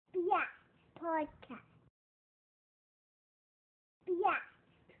podcast. Yeah,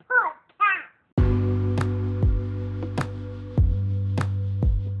 podcast.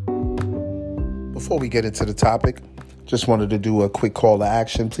 Before we get into the topic, just wanted to do a quick call to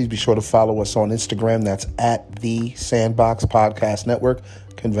action. Please be sure to follow us on Instagram. That's at the Sandbox Podcast Network.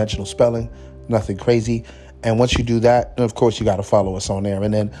 Conventional spelling, nothing crazy. And once you do that, of course, you got to follow us on there.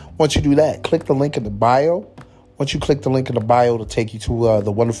 And then once you do that, click the link in the bio. Once you click the link in the bio, it'll take you to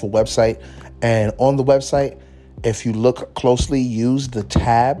the wonderful website. And on the website, if you look closely, use the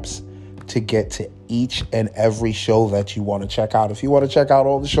tabs to get to each and every show that you want to check out. If you want to check out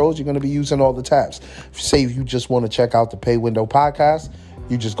all the shows, you're going to be using all the tabs. Say you just want to check out the Pay Window podcast,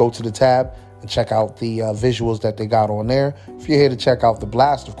 you just go to the tab and check out the visuals that they got on there. If you're here to check out the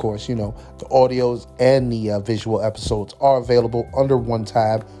blast, of course, the audios and the visual episodes are available under one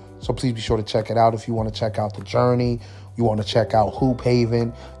tab. So please be sure to check it out. If you want to check out The Journey, you want to check out Hoop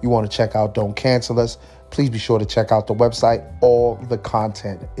Haven, you want to check out Don't Cancel Us, please be sure to check out the website. All the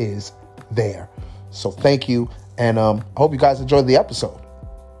content is there. So thank you. And I hope you guys enjoyed the episode.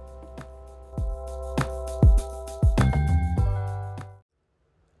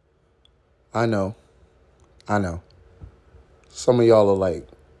 I know. Some of y'all are like,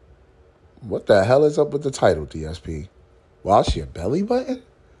 what the hell is up with the title, DSP? Wash your belly button?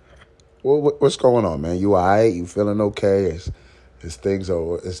 What's going on, man? You all right? You feeling okay? Is things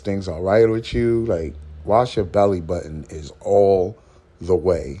all right with you? Like, wash your belly button is all the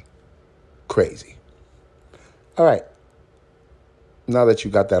way crazy. All right. Now that you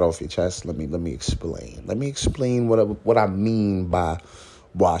got that off your chest, let me explain. Let me explain what I mean by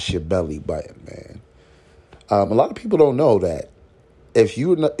wash your belly button, man. A lot of people don't know that if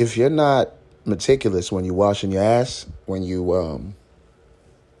you're not meticulous when you're washing your ass, when you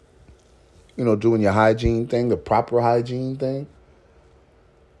doing your hygiene thing, the proper hygiene thing,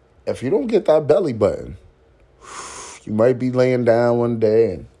 if you don't get that belly button, you might be laying down one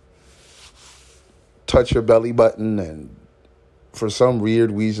day and touch your belly button, and for some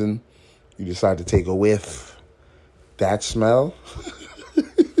weird reason, you decide to take a whiff. That smell,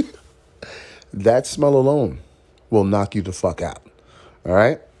 that smell alone will knock you the fuck out. All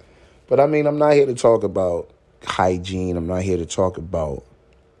right? But I mean, I'm not here to talk about hygiene. I'm not here to talk about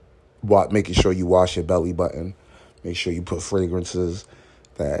making sure you wash your belly button. Make sure you put fragrances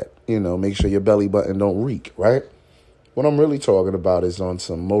that, make sure your belly button don't reek, right? What I'm really talking about is on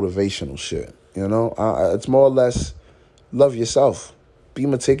some motivational shit. It's more or less love yourself. Be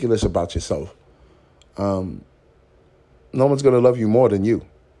meticulous about yourself. No one's going to love you more than you,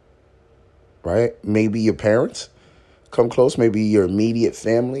 right? Maybe your parents come close, maybe your immediate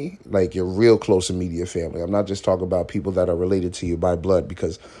family, like your real close immediate family. I'm not just talking about people that are related to you by blood,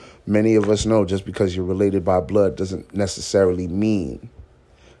 because many of us know just because you're related by blood doesn't necessarily mean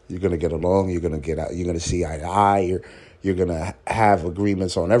you're going to get along, you're going to get out, you're going to see eye to eye, you're going to have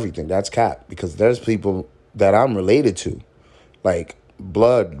agreements on everything. That's cap, because there's people that I'm related to, like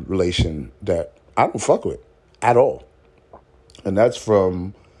blood relation, that I don't fuck with at all. And that's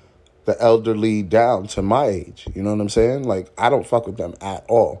from the elderly down to my age. You know what I'm saying? Like, I don't fuck with them at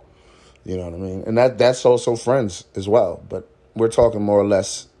all. You know what I mean? And that's also friends as well. But we're talking more or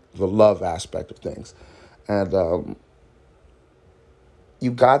less the love aspect of things. And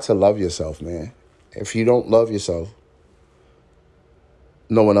you got to love yourself, man. If you don't love yourself,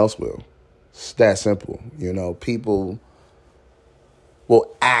 no one else will. It's that simple. People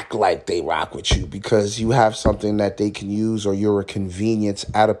will act like they rock with you because you have something that they can use, or you're a convenience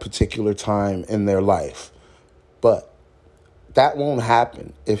at a particular time in their life. But that won't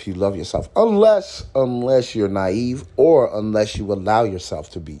happen if you love yourself, unless you're naive, or unless you allow yourself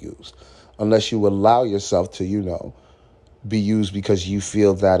to be used, unless you allow yourself to, be used because you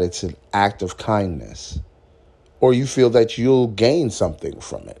feel that it's an act of kindness, or you feel that you'll gain something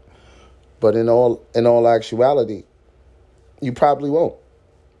from it. But in all actuality, you probably won't.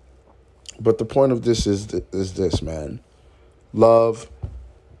 But the point of this is this, man. Love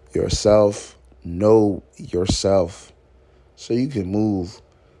yourself, know yourself, so you can move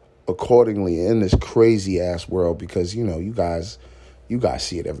accordingly in this crazy ass world, because you guys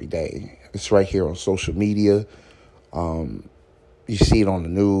see it every day. It's right here on social media. You see it on the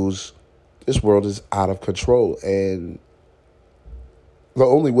news. This world is out of control, and the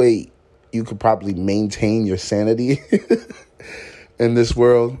only way you could probably maintain your sanity in this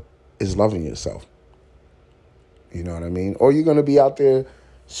world is loving yourself. You know what I mean? Or you're going to be out there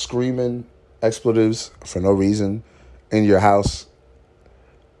screaming expletives for no reason in your house,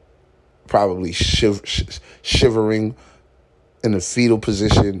 probably shivering in a fetal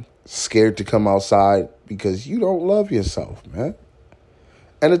position, scared to come outside because you don't love yourself, man.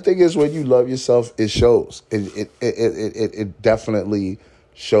 And the thing is, when you love yourself, it shows. It definitely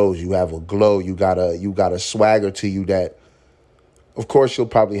shows. You have a glow. You got a swagger to you that, of course, you'll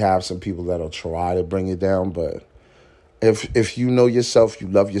probably have some people that'll try to bring you down. But if you know yourself, you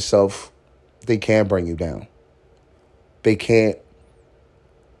love yourself, they can't bring you down. They can't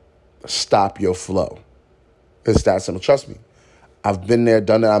stop your flow. It's that simple. Trust me. I've been there,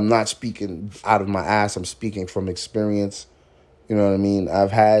 done it. I'm not speaking out of my ass. I'm speaking from experience. You know what I mean?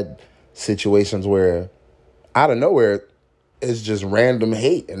 I've had situations where out of nowhere, it's just random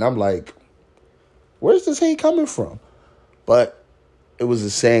hate. And I'm like, where's this hate coming from? But it was a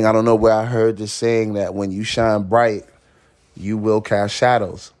saying, I don't know where I heard this saying that when you shine bright, you will cast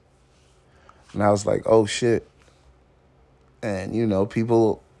shadows. And I was like, oh, shit. And,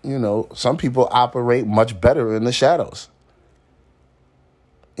 people, some people operate much better in the shadows.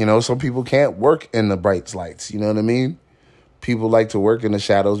 Some people can't work in the bright lights. You know what I mean? People like to work in the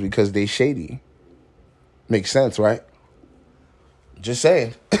shadows because they shady. Makes sense, right? Just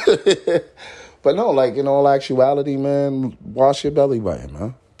saying. But no, like, in all actuality, man, wash your belly button,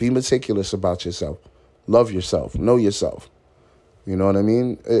 man. Be meticulous about yourself. Love yourself. Know yourself. You know what I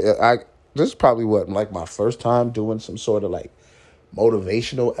mean? This is probably my first time doing some sort of,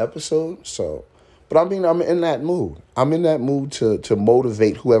 motivational episode. So, but I'm in that mood. I'm in that mood to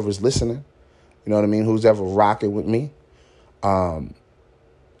motivate whoever's listening. You know what I mean? Who's ever rocking with me.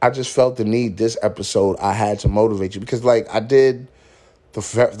 I just felt the need this episode. I had to motivate you because I did the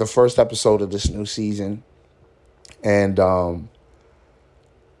first episode of this new season. And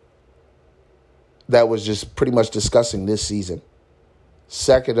that was just pretty much discussing this season.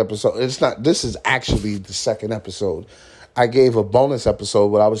 Second episode. This is actually the second episode. I gave a bonus episode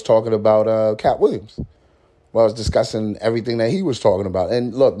where I was talking about Cat Williams. Where I was discussing everything that he was talking about.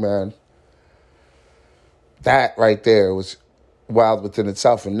 And look, man, that right there was wild within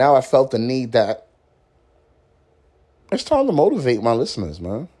itself. And now I felt the need that it's time to motivate my listeners,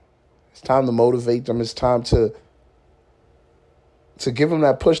 man. It's time to motivate them. It's time to give them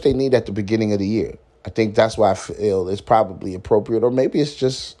that push they need at the beginning of the year. I think that's why I feel it's probably appropriate. Or maybe it's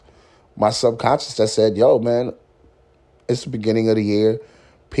just my subconscious that said, yo, man, it's the beginning of the year.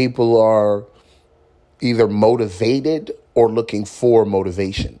 People are either motivated or looking for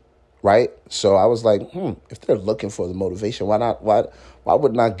motivation, right? So I was like, if they're looking for the motivation, why not? Why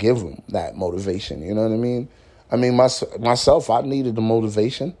wouldn't I give them that motivation? You know what I mean? I mean, myself, I needed the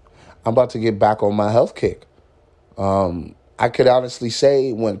motivation. I'm about to get back on my health kick. I could honestly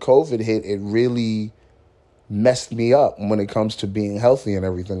say when COVID hit, it really messed me up when it comes to being healthy and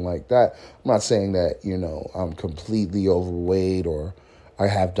everything like that. I'm not saying that, I'm completely overweight or I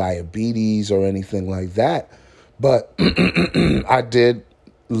have diabetes or anything like that. But I did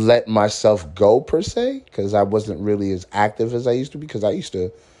let myself go, per se, because I wasn't really as active as I used to be, because I used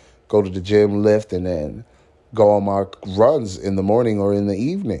to go to the gym, lift, and then go on my runs in the morning or in the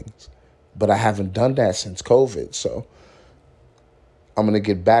evenings. But I haven't done that since COVID, so I'm going to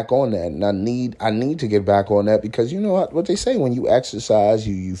get back on that. And I need to get back on that because you know what they say, when you exercise,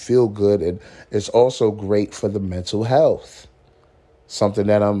 you feel good, and it's also great for the mental health. Something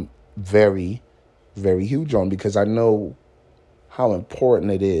that I'm very, very huge on because I know how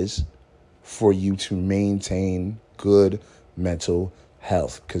important it is for you to maintain good mental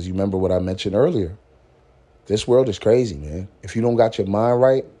health. Because you remember what I mentioned earlier. This world is crazy, man. If you don't got your mind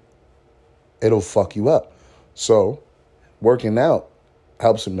right, it'll fuck you up. So working out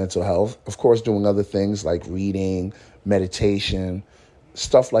helps with mental health. Of course, doing other things like reading, meditation,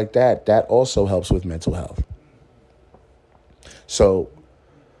 stuff like that, that also helps with mental health. So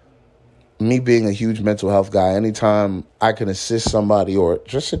me being a huge mental health guy, anytime I can assist somebody or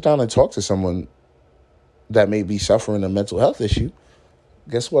just sit down and talk to someone that may be suffering a mental health issue,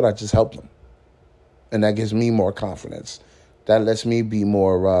 guess what? I just help them. And that gives me more confidence. That lets me be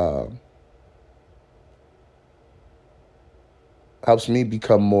more, helps me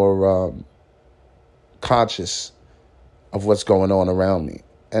become more conscious of what's going on around me.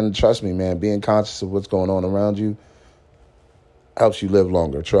 And trust me, man, being conscious of what's going on around you helps you live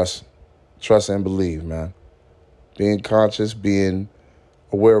longer. Trust and believe, man. Being conscious, being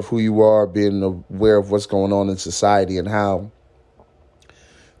aware of who you are, being aware of what's going on in society and how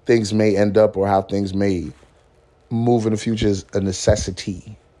things may end up or how things may move in the future is a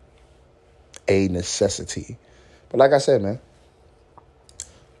necessity. A necessity. But like I said, man,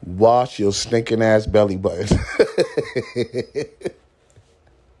 wash your stinking ass belly button.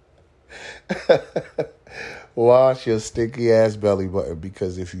 Wash your stinky ass belly button,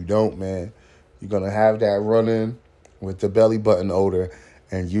 because if you don't, man, you're going to have that run-in with the belly button odor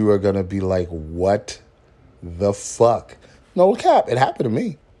and you are going to be like, what the fuck? No cap. It happened to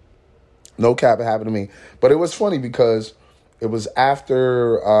me. No cap, it happened to me. But it was funny because it was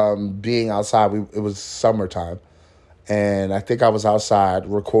after being outside. It was summertime. And I think I was outside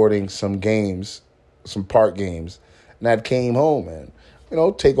recording some games, some park games. And I came home and,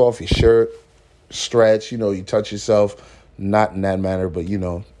 take off your shirt, stretch, you touch yourself. Not in that manner, but,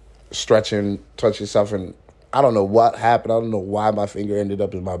 stretching, touch yourself. And I don't know what happened. I don't know why my finger ended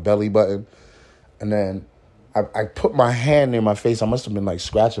up in my belly button. And then I put my hand near my face. I must have been like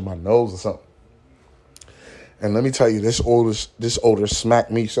scratching my nose or something. And let me tell you, this odor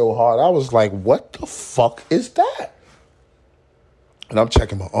smacked me so hard. I was like, what the fuck is that? And I'm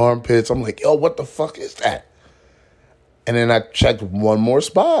checking my armpits. I'm like, yo, what the fuck is that? And then I checked one more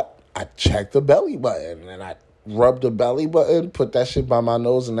spot. I checked the belly button. And I rubbed the belly button, put that shit by my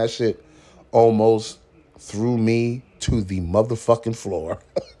nose, and that shit almost threw me to the motherfucking floor.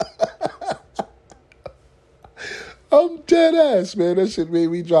 I'm dead ass, man. That shit made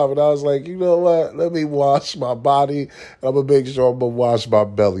me drop it. I was like, you know what? Let me wash my body. I'm going to make sure I'm going to wash my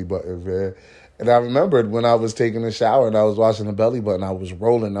belly button, man. And I remembered when I was taking a shower and I was washing the belly button, I was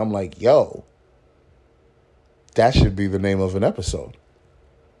rolling. I'm like, yo, that should be the name of an episode.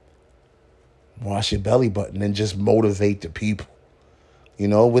 Wash your belly button and just motivate the people.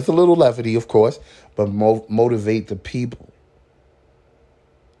 With a little levity, of course, but motivate the people.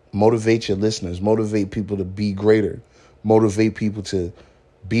 Motivate your listeners. Motivate people to be greater. Motivate people to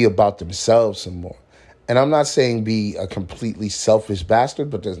be about themselves some more. And I'm not saying be a completely selfish bastard,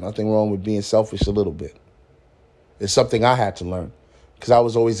 but there's nothing wrong with being selfish a little bit. It's something I had to learn because I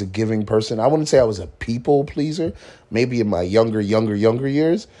was always a giving person. I wouldn't say I was a people pleaser, maybe in my younger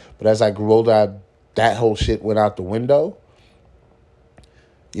years. But as I grew older, that whole shit went out the window.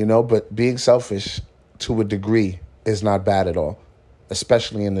 But being selfish to a degree is not bad at all,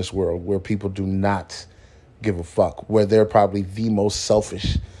 especially in this world where people do not give a fuck, where they're probably the most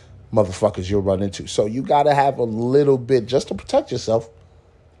selfish motherfuckers you'll run into. So you got to have a little bit just to protect yourself.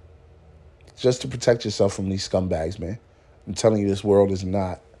 Just to protect yourself from these scumbags, man. I'm telling you, this world is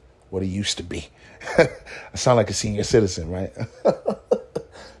not what it used to be. I sound like a senior citizen, right?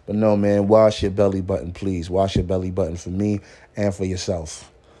 But no, man, wash your belly button, please. Wash your belly button for me and for yourself.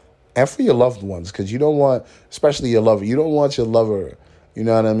 And for your loved ones, because you don't want, especially your lover, you don't want your lover, you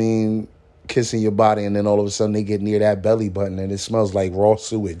know what I mean, kissing your body, and then all of a sudden they get near that belly button and it smells like raw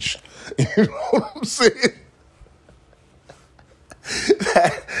sewage. You know what I'm saying?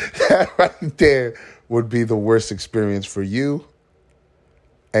 That right there would be the worst experience for you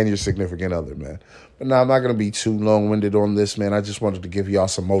and your significant other, man. But now I'm not going to be too long-winded on this, man. I just wanted to give y'all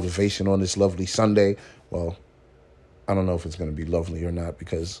some motivation on this lovely Sunday. Well, I don't know if it's going to be lovely or not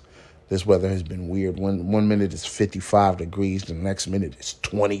because this weather has been weird. One minute it's 55 degrees, the next minute it's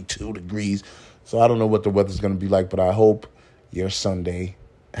 22 degrees. So I don't know what the weather's going to be like, but I hope your Sunday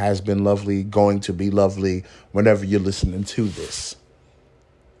has been lovely, going to be lovely whenever you're listening to this.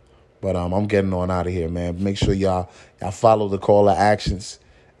 But I'm getting on out of here, man. Make sure y'all follow the call to actions.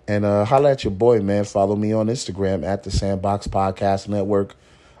 And holla at your boy, man. Follow me on Instagram at the Sandbox Podcast Network.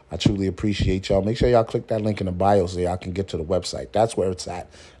 I truly appreciate y'all. Make sure y'all click that link in the bio so y'all can get to the website. That's where it's at.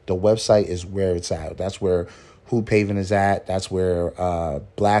 The website is where it's at. That's where Who Paving is at. That's where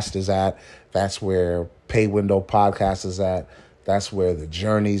Blast is at. That's where Pay Window Podcast is at. That's where The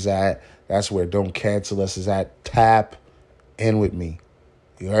Journey's at. That's where Don't Cancel Us is at. Tap in with me.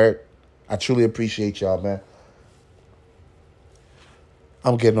 You heard? I truly appreciate y'all, man.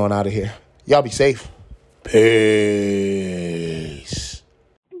 I'm getting on out of here. Y'all be safe. Peace.